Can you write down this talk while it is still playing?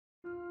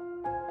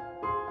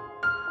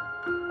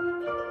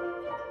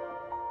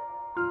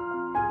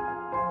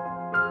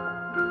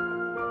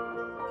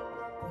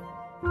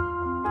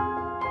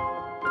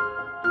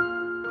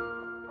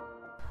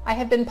I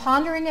have been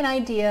pondering an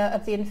idea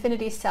of the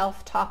infinity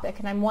self topic,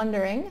 and I'm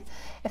wondering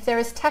if there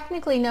is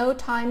technically no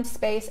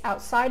time-space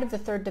outside of the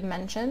third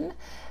dimension,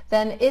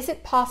 then is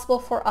it possible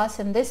for us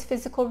in this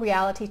physical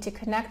reality to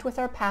connect with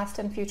our past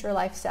and future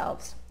life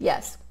selves?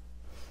 Yes.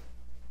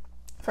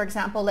 For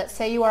example, let's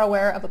say you are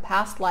aware of a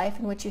past life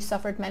in which you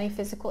suffered many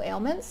physical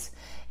ailments.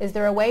 Is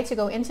there a way to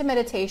go into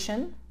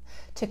meditation,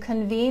 to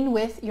convene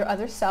with your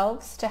other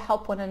selves, to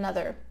help one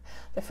another?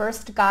 The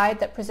first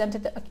guide that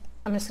presented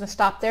I'm just going to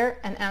stop there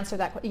and answer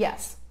that question.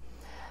 Yes,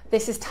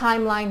 this is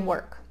timeline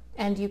work.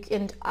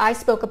 And I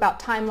spoke about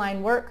timeline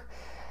work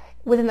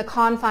within the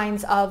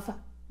confines of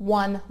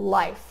one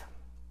life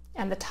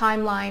and the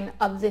timeline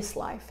of this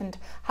life and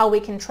how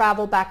we can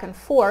travel back and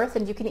forth.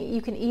 And you can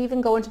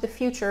even go into the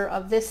future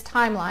of this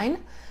timeline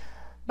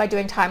by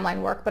doing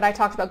timeline work. But I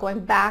talked about going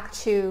back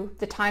to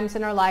the times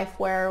in our life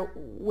where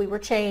we were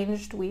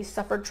changed, we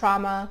suffered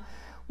trauma,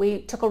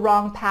 we took a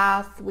wrong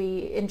path,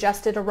 we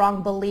ingested a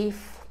wrong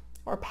belief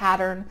or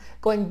pattern,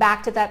 going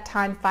back to that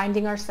time,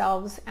 finding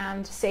ourselves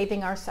and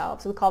saving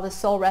ourselves. We call this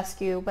soul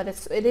rescue, but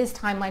it is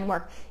timeline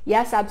work.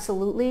 Yes,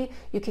 absolutely.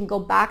 You can go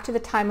back to the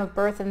time of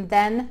birth and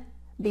then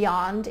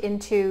beyond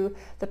into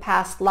the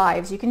past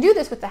lives. You can do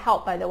this with the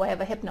help, by the way,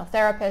 of a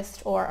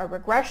hypnotherapist or a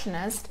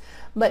regressionist.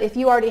 But if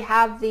you already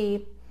have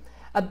the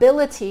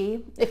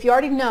ability, if you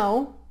already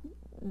know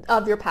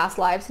of your past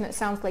lives, and it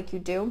sounds like you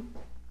do,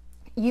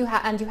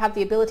 and you have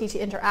the ability to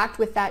interact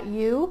with that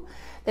you,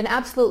 then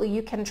absolutely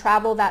you can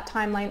travel that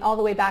timeline all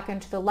the way back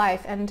into the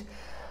life. And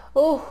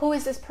oh, who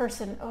is this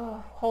person?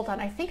 Oh, hold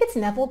on. I think it's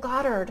Neville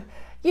Goddard.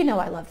 You know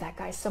I love that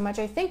guy so much.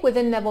 I think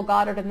within Neville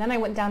Goddard, and then I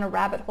went down a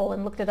rabbit hole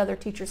and looked at other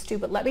teachers too,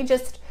 but let me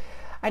just,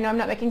 I know I'm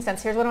not making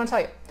sense. Here's what I want to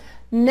tell you.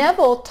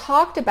 Neville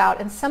talked about,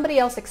 and somebody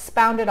else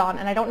expounded on,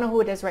 and I don't know who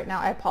it is right now,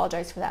 I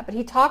apologize for that, but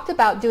he talked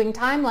about doing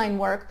timeline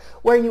work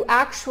where you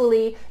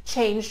actually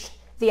changed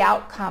the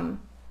outcome.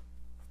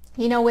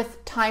 You know,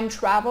 with time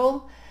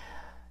travel,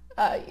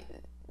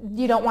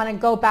 you don't want to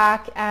go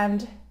back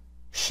and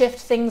shift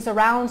things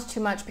around too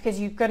much because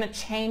you're going to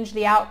change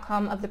the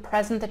outcome of the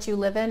present that you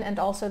live in and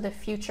also the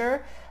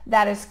future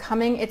that is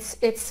coming. It's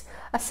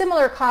a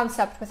similar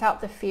concept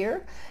without the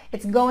fear.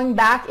 It's going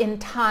back in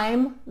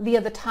time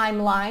via the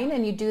timeline,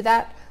 and you do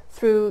that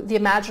through the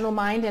imaginal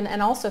mind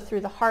and also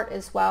through the heart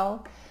as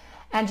well.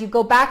 And you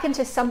go back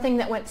into something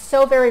that went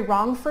so very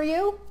wrong for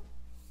you,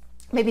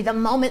 maybe the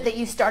moment that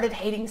you started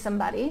hating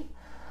somebody,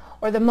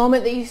 or the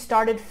moment that you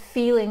started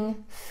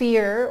feeling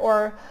fear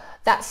or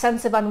that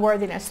sense of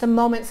unworthiness, the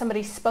moment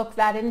somebody spoke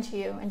that into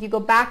you, and you go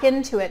back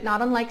into it,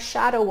 not unlike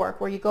shadow work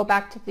where you go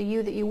back to the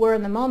you that you were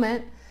in the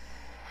moment.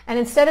 And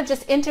instead of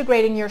just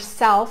integrating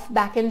yourself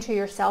back into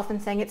yourself and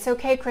saying, it's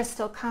okay,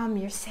 Crystal, come,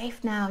 you're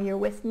safe now, you're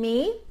with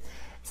me.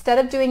 Instead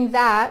of doing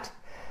that,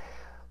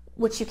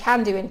 which you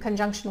can do in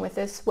conjunction with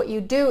this, what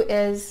you do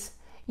is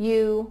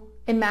you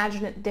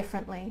imagine it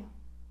differently.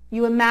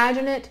 You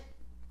imagine it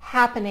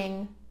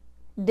happening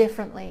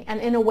differently and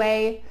in a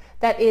way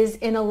that is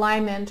in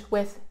alignment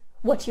with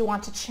what you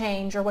want to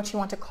change or what you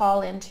want to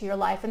call into your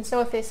life. And so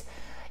if this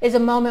is a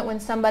moment when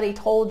somebody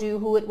told you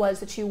who it was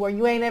that you were,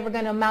 you ain't ever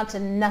going to amount to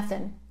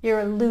nothing.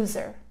 You're a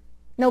loser.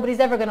 Nobody's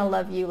ever going to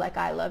love you like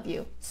I love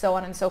you, so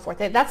on and so forth.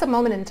 That's a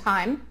moment in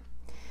time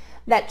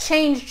that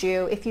changed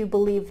you if you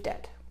believed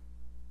it.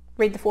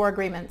 Read The Four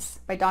Agreements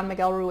by Don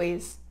Miguel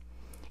Ruiz.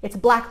 It's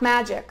black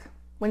magic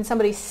when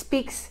somebody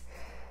speaks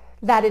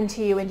that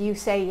into you and you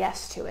say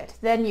yes to it.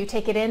 Then you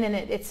take it in, and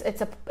it's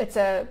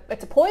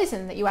a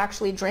poison that you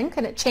actually drink,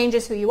 and it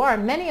changes who you are.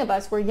 And many of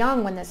us were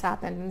young when this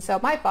happened, and so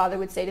my father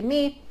would say to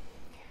me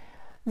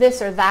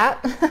this or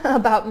that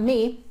about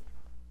me,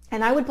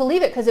 and I would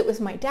believe it because it was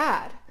my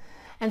dad.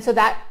 And so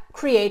that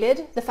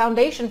created the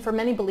foundation for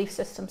many belief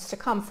systems to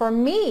come. For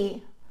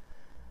me,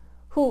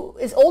 who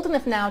is old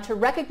enough now to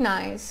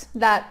recognize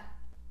that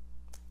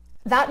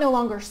that no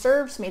longer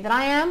serves me, that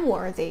I am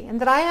worthy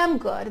and that I am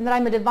good and that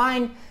I'm a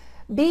divine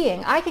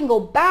being, I can go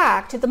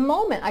back to the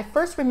moment I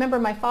first remember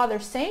my father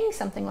saying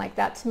something like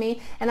that to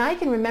me, and I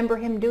can remember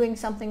him doing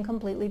something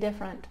completely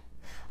different.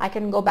 I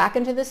can go back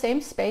into the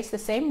same space, the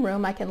same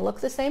room, I can look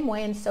the same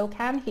way, and so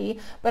can he,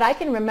 but I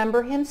can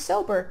remember him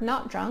sober,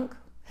 not drunk.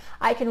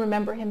 I can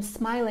remember him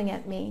smiling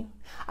at me.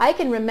 I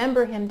can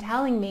remember him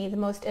telling me the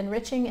most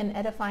enriching and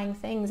edifying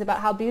things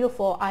about how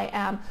beautiful I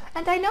am.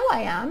 And I know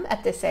I am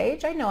at this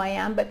age. I know I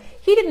am, but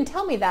he didn't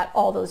tell me that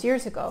all those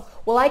years ago.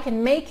 Well, I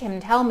can make him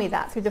tell me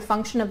that through the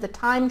function of the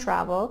time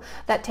travel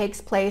that takes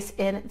place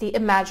in the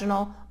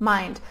imaginal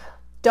mind.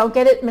 Don't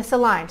get it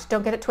misaligned.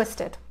 Don't get it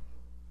twisted.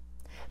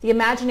 The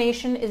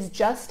imagination is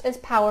just as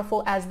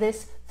powerful as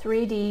this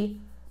 3D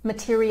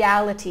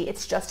materiality.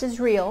 It's just as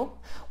real.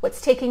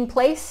 What's taking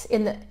place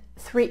in the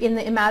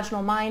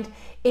imaginal mind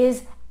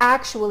is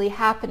actually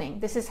happening.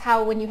 This is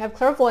how when you have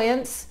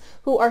clairvoyants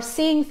who are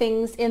seeing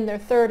things in their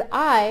third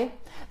eye,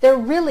 they're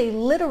really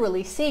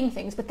literally seeing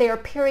things, but they are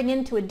peering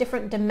into a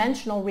different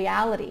dimensional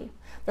reality.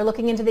 They're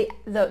looking into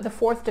the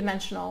fourth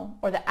dimensional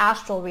or the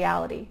astral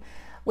reality.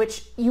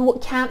 which you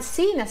can't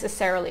see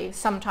necessarily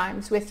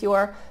sometimes with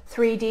your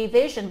 3D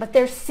vision, but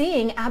they're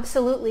seeing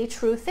absolutely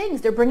true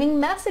things. They're bringing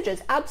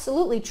messages,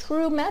 absolutely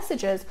true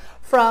messages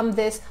from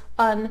this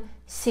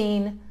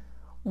unseen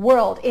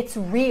world. It's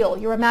real.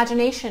 Your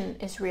imagination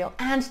is real.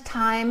 And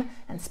time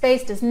and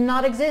space does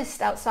not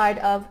exist outside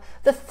of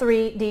the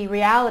 3D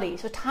reality.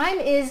 So time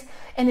is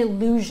an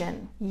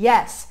illusion.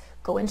 Yes,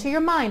 go into your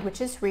mind,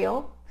 which is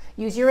real.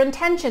 Use your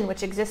intention,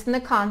 which exists in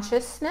the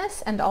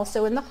consciousness and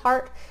also in the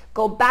heart.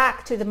 Go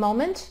back to the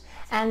moment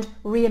and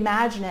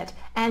reimagine it.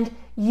 And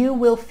you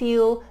will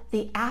feel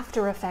the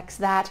after effects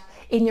that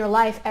in your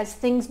life as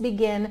things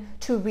begin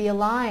to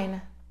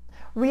realign.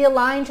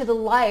 Realign to the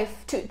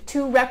life,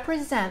 to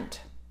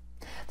represent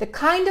the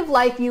kind of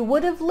life you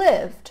would have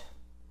lived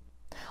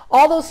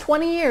all those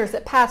 20 years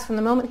that passed from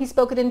the moment he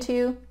spoke it into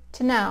you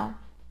to now,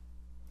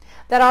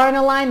 that are in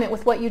alignment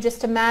with what you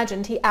just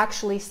imagined he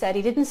actually said.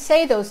 He didn't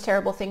say those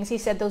terrible things, he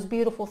said those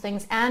beautiful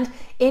things. And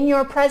in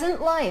your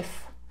present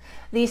life,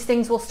 these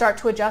things will start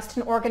to adjust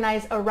and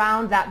organize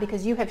around that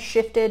because you have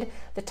shifted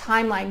the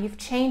timeline. You've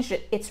changed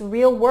it. It's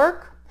real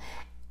work,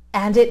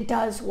 and it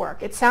does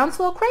work. It sounds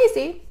a little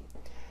crazy,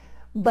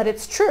 but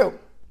it's true.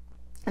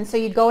 And so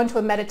you'd go into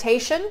a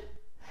meditation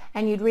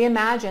and you'd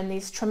reimagine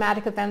these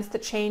traumatic events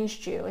that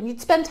changed you, and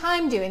you'd spend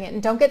time doing it.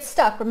 And don't get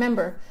stuck.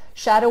 Remember,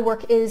 shadow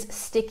work is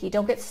sticky.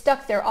 Don't get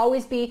stuck there.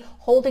 Always be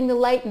holding the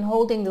light and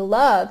holding the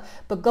love,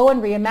 but go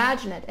and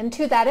reimagine it. And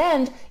to that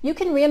end, you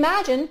can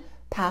reimagine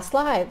past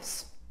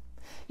lives.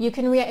 You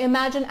can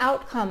reimagine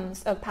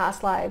outcomes of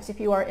past lives if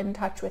you are in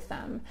touch with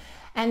them.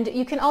 And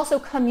you can also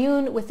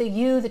commune with the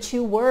you that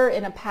you were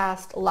in a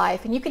past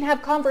life. And you can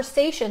have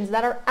conversations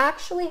that are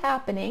actually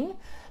happening,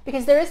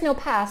 because there is no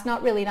past,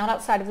 not really, not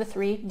outside of the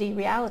 3D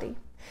reality.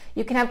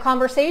 You can have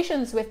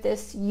conversations with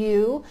this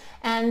you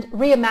and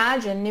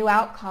reimagine new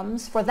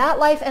outcomes for that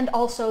life and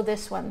also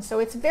this one. So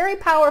it's very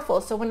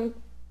powerful. So when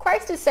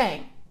Christ is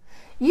saying,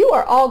 you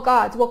are all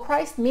God's, well,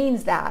 Christ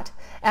means that,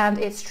 and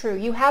it's true.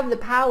 You have the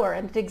power,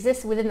 and it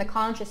exists within the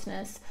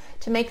consciousness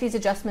to make these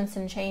adjustments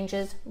and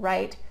changes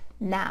right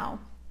now.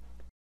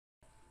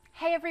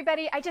 Hey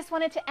everybody, I just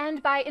wanted to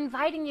end by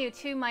inviting you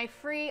to my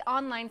free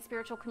online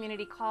spiritual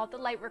community called the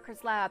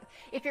Lightworkers Lab.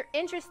 If you're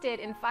interested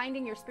in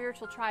finding your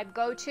spiritual tribe,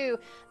 go to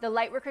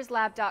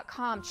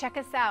thelightworkerslab.com. Check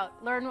us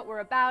out, learn what we're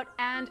about,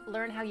 and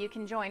learn how you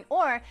can join.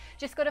 Or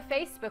just go to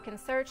Facebook and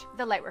search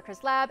the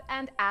Lightworkers Lab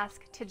and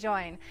ask to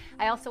join.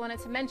 I also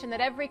wanted to mention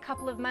that every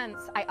couple of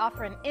months I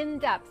offer an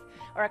in-depth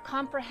or a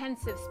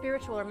comprehensive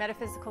spiritual or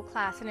metaphysical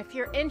class. And if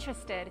you're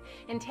interested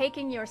in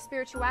taking your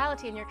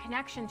spirituality and your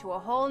connection to a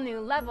whole new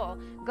level,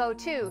 go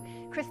to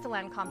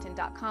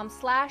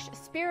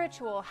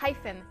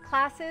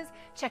crystallancompton.com/spiritual-classes.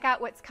 Check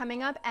out what's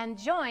coming up and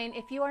join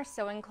if you are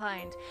so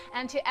inclined.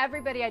 And to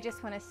everybody, I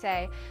just want to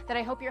say that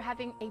I hope you're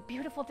having a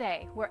beautiful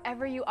day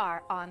wherever you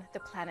are on the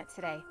planet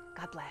today.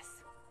 God bless.